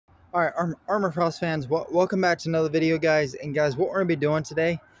Alright, PaytonFrost fans, welcome back to another video, guys. And guys, what we're going to be doing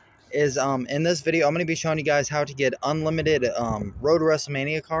today is, in this video, I'm going to be showing you guys how to get unlimited Road to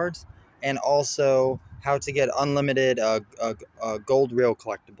WrestleMania cards, and also how to get unlimited gold reel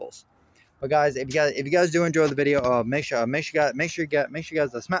collectibles. But guys, if you guys do enjoy the video, make sure you guys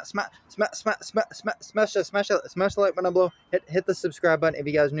smash the like button below, hit the subscribe button if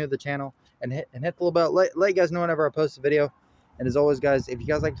you guys new to the channel, and hit the little bell, let you guys know whenever I post a video. And as always, guys, if you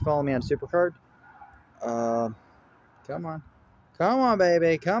guys like to follow me on SuperCard, come on,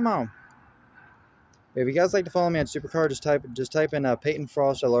 baby, come on. If you guys like to follow me on SuperCard, just type in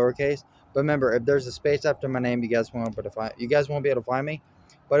PaytonFrost, lowercase. But remember, if there's a space after my name, you guys won't be able to find me.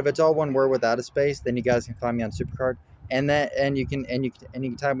 But if it's all one word without a space, then you guys can find me on SuperCard, and you can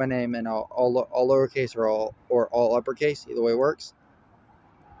type my name in all lowercase or all uppercase. Either way works.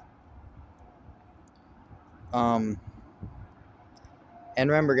 And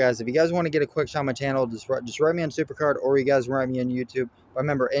remember, guys, if you guys want to get a quick shot on my channel, just write me on SuperCard, or you guys write me on YouTube. But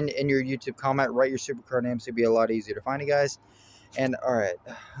remember, in your YouTube comment, write your SuperCard name, so it'll be a lot easier to find you guys. And all right,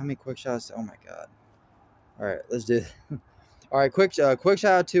 how many quick shots? Oh my God! All right, let's do it. All right, quick shout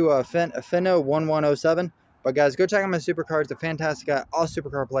out to Finno1107. But guys, go check out my SuperCards. The fantastic guy, all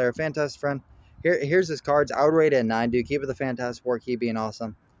SuperCard player, fantastic friend. Here's his cards. I would rate it a 9, dude. Keep it the fantastic work. Keep being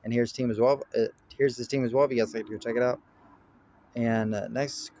awesome. And here's team as well. Here's his team as well. If you guys like to go check it out. And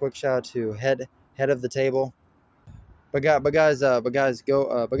next, quick shout out to head of the table. But guys, go check my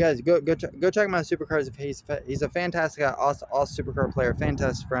SuperCards. He's a fantastic guy, awesome SuperCard player,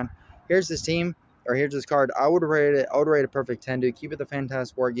 fantastic friend. Here's his team, or here's his card. I would rate it a perfect 10, dude. Keep it the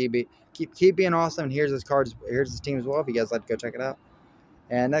fantastic work. Keep being awesome. And here's his cards. Here's his team as well. If you guys like to go check it out.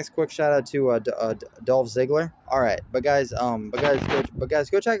 And next, quick shout out to Dolph Ziggler. All right, but guys,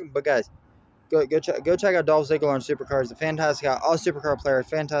 Go check out Dolph Ziggler on SuperCards. A fantastic guy, all SuperCard player,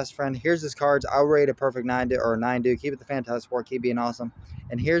 fantastic friend. Here's his cards. I'll rate a perfect 9, dude. Keep it the fantastic work. Keep being awesome.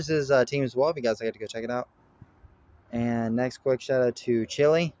 And here's his team as well. If you guys like to go check it out. And next, quick shout out to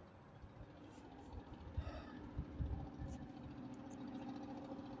Chili.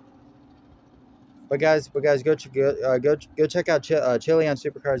 But guys, go check out Chili on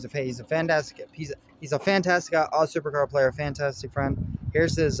SuperCards. He's a fantastic guy, all SuperCard player, fantastic friend.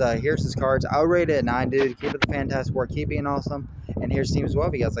 Here's his cards. I'll rate it a 9, dude. Keep it the fantastic work. Keep being awesome. And here's team as well.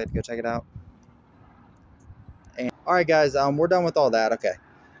 If you guys like to go check it out. And all right, guys, we're done with all that. Okay,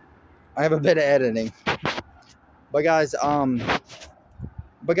 I have a bit of editing. But guys, let's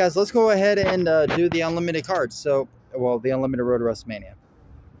go ahead and do the unlimited cards. So, well, the unlimited Road to WrestleMania.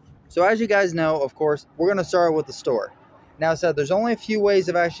 So as you guys know, of course, we're going to start with the store. Now, there's only a few ways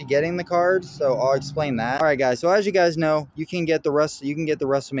of actually getting the cards, so I'll explain that. All right, guys. So as you guys know, you can get the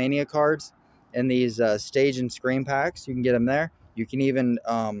WrestleMania cards in these stage and screen packs. You can get them there. You can even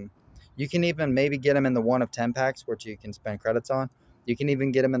maybe get them in the 1 of 10 packs, which you can spend credits on. You can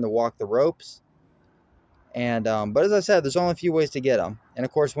even get them in the Walk the Ropes. And but as I said, there's only a few ways to get them. And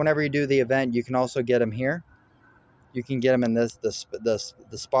of course, whenever you do the event, you can also get them here. You can get them in the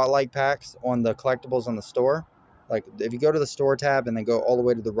spotlight packs on the collectibles on the store. Like if you go to the store tab and then go all the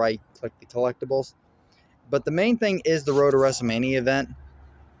way to the right, click the collectibles. But the main thing is the Road to WrestleMania event.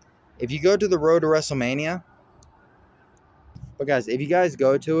 If you go to the Road to WrestleMania, but guys, if you guys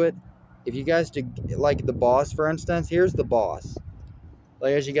go to it, if you guys do, like the boss, for instance, here's the boss.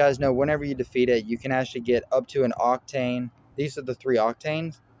 Like as you guys know, whenever you defeat it, you can actually get up to an octane. These are the 3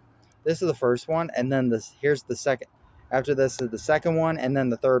 octanes. This is the first one, and then here's the second. After this is the second one, and then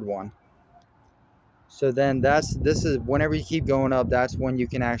the third one. So then this is whenever you keep going up, that's when you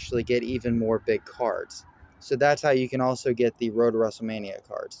can actually get even more big cards. So that's how you can also get the Road to WrestleMania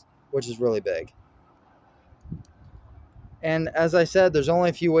cards, which is really big. And as I said, there's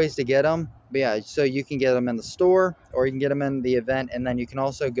only a few ways to get them. But yeah, so you can get them in the store, or you can get them in the event, and then you can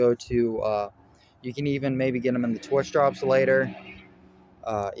also go to, you can even maybe get them in the Twitch drops later.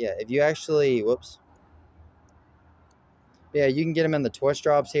 Yeah, if you actually, whoops. Yeah, you can get them in the Twitch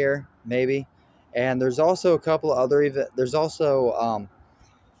drops here, maybe. And there's also a couple of other there's also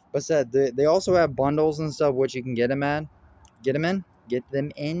what's that? They also have bundles and stuff which you can get them in.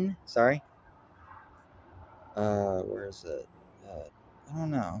 Sorry. Where is it? I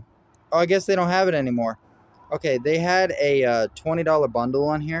don't know. Oh, I guess they don't have it anymore. Okay, they had a $20 bundle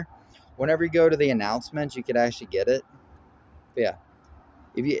on here. Whenever you go to the announcements, you could actually get it. But yeah,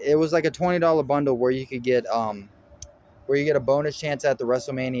 it was like a $20 bundle where you could get where you get a bonus chance at the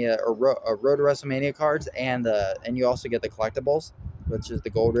WrestleMania or Road to WrestleMania cards, and you also get the collectibles, which is the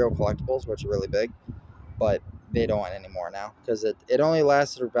gold reel collectibles, which are really big, but they don't anymore now because it only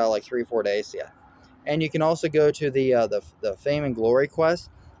lasted for about like 3 or 4 days. Yeah, and you can also go to the Fame and Glory quest,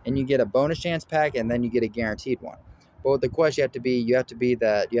 and you get a bonus chance pack, and then you get a guaranteed one. But with the quest, you have to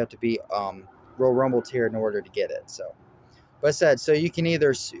be Royal Rumble tier in order to get it. So, but I said, so you can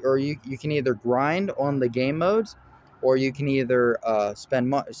either grind on the game modes, or you can either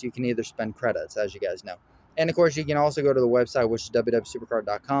spend credits, as you guys know. And of course, you can also go to the website, which is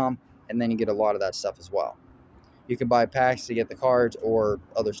www.supercard.com, and then you get a lot of that stuff as well. You can buy packs to get the cards or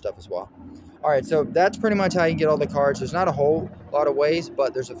other stuff as well. All right, so that's pretty much how you get all the cards. There's not a whole lot of ways,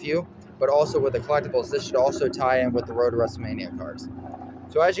 but there's a few. But also with the collectibles, this should also tie in with the Road to WrestleMania cards.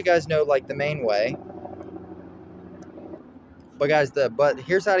 So as you guys know, like the main way. But guys, but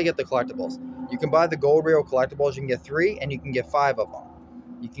here's how to get the collectibles. You can buy the gold reel collectibles. You can get 3, and you can get 5 of them.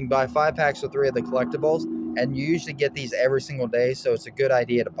 You can buy 5 packs of 3 of the collectibles, and you usually get these every single day, so it's a good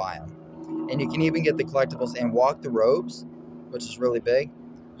idea to buy them. And you can even get the collectibles and walk the ropes, which is really big.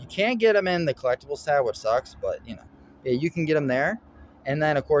 You can't get them in the collectibles tab, which sucks, but you know, yeah, you can get them there. And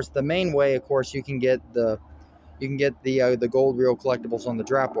then of course the main way, of course, you can get the gold reel collectibles on the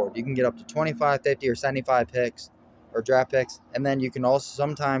draft board. You can get up to 25, 50, or 75 picks or draft picks, and then you can also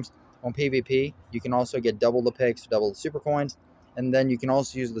sometimes on PvP you can also get double the picks, double the super coins, and then you can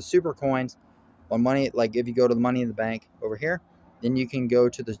also use the super coins on money. Like if you go to the Money in the Bank over here, then you can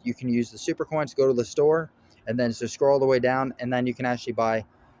use the super coins, go to the store, and then just scroll all the way down, and then you can actually buy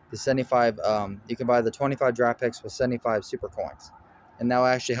the 75. You can buy the 25 draft picks with 75 super coins, and that will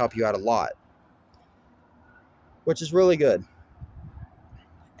actually help you out a lot, which is really good.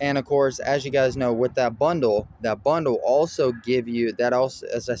 And of course, as you guys know, with that bundle also give you that. Also,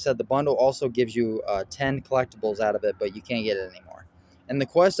 as I said, the bundle also gives you 10 collectibles out of it, but you can't get it anymore. And the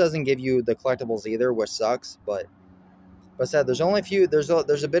quest doesn't give you the collectibles either, which sucks. But I said there's only a few. There's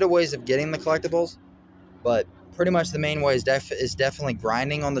a bit of ways of getting the collectibles, but pretty much the main way is definitely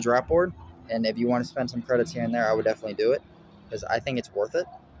grinding on the draft board. And if you want to spend some credits here and there, I would definitely do it because I think it's worth it.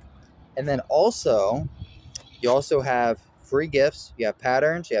 And then also, you also have free gifts. You have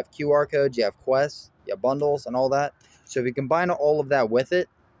patterns. You have QR codes. You have quests. You have bundles and all that. So if you combine all of that with it,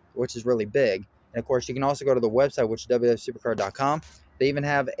 which is really big, and of course you can also go to the website, which is www.supercard.com. They even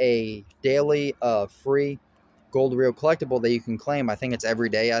have a daily free gold reel collectible that you can claim. I think it's every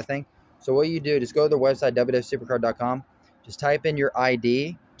day, I think. So what you do is go to the website, www.supercard.com, just type in your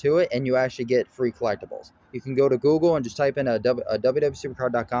ID to it, and you actually get free collectibles. You can go to Google and just type in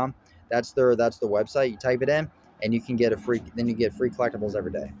www.supercard.com. That's the website. You type it in, and you can get you get free collectibles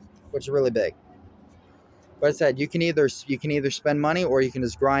every day, which is really big. But I said you can either spend money or you can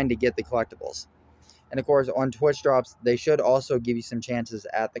just grind to get the collectibles. And of course, on Twitch drops, they should also give you some chances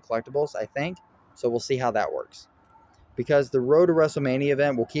at the collectibles, I think. So we'll see how that works. Because the Road to WrestleMania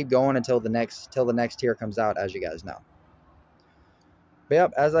event will keep going until the next tier comes out, as you guys know. But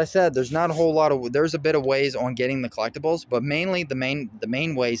yep, as I said, there's not a whole lot of there's a bit of ways on getting the collectibles, but mainly the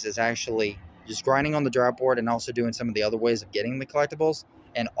main ways is actually just grinding on the draft board and also doing some of the other ways of getting the collectibles,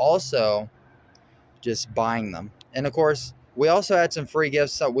 and also just buying them. And of course, we also had some free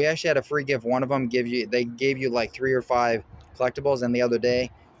gifts. So we actually had a free gift. One of them they gave you like 3 or 5 collectibles, and the other day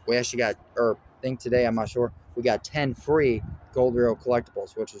we actually got, or I think today, I'm not sure, we got 10 free gold reel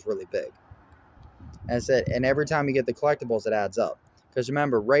collectibles, which was really big. And I said, and every time you get the collectibles, it adds up. Because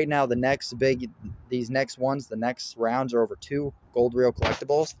remember, right now the next rounds are over 2 gold reel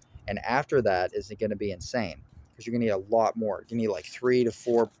collectibles, and after that is going to be insane because you're going to need a lot more. You need like 3 to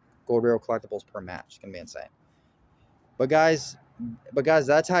 4 gold reel collectibles per match. It's going to be insane. But guys,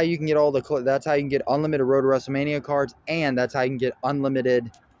 that's how you can get that's how you can get unlimited Road to WrestleMania cards, and that's how you can get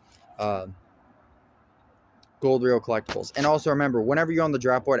unlimited gold reel collectibles. And also remember, whenever you're on the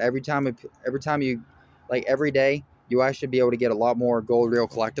draft board, every day, you actually be able to get a lot more gold reel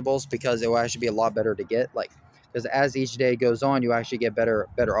collectibles because it will actually be a lot better to get. Because as each day goes on, you actually get better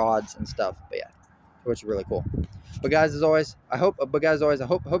odds and stuff. But yeah, which is really cool. But guys, as always, I hope you guys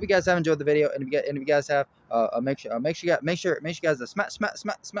have enjoyed the video. And if you guys have, make sure you guys smash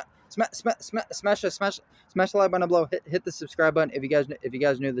the like button below. Hit the subscribe button if you guys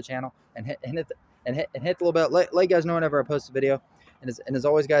new to the channel, and hit the little bell. Let you guys know whenever I post a video. And as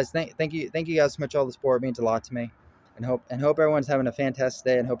always, guys, thank you guys so much for all the support. It means a lot to me. And hope everyone's having a fantastic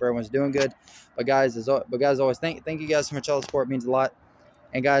day, and hope everyone's doing good. But guys, as always, thank you guys so much for all the support. It means a lot.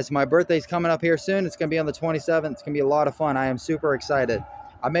 And guys, my birthday's coming up here soon. It's gonna be on the 27th. It's gonna be a lot of fun. I am super excited.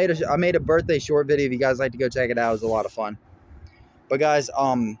 I made a birthday short video. If you guys like to go check it out, it was a lot of fun. But guys,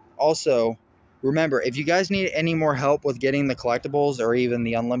 also remember, if you guys need any more help with getting the collectibles or even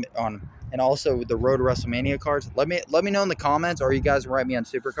the unlimited and also the Road to WrestleMania cards, let me know in the comments, or you guys write me on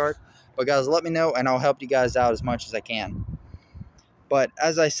SuperCard. But guys, let me know, and I'll help you guys out as much as I can. But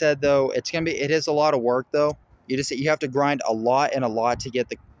as I said, though, it is a lot of work, though. You have to grind a lot to get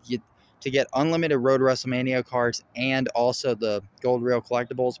to get unlimited Road to WrestleMania cards and also the gold reel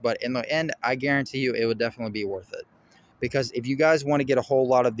collectibles. But in the end, I guarantee you it would definitely be worth it. Because if you guys want to get a whole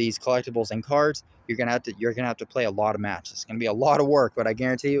lot of these collectibles and cards, you're gonna have to play a lot of matches. It's gonna be a lot of work, but I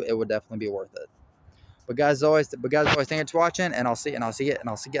guarantee you it would definitely be worth it. But guys, thanks for watching, and I'll see you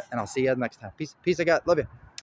next time. Peace, I got. Love you.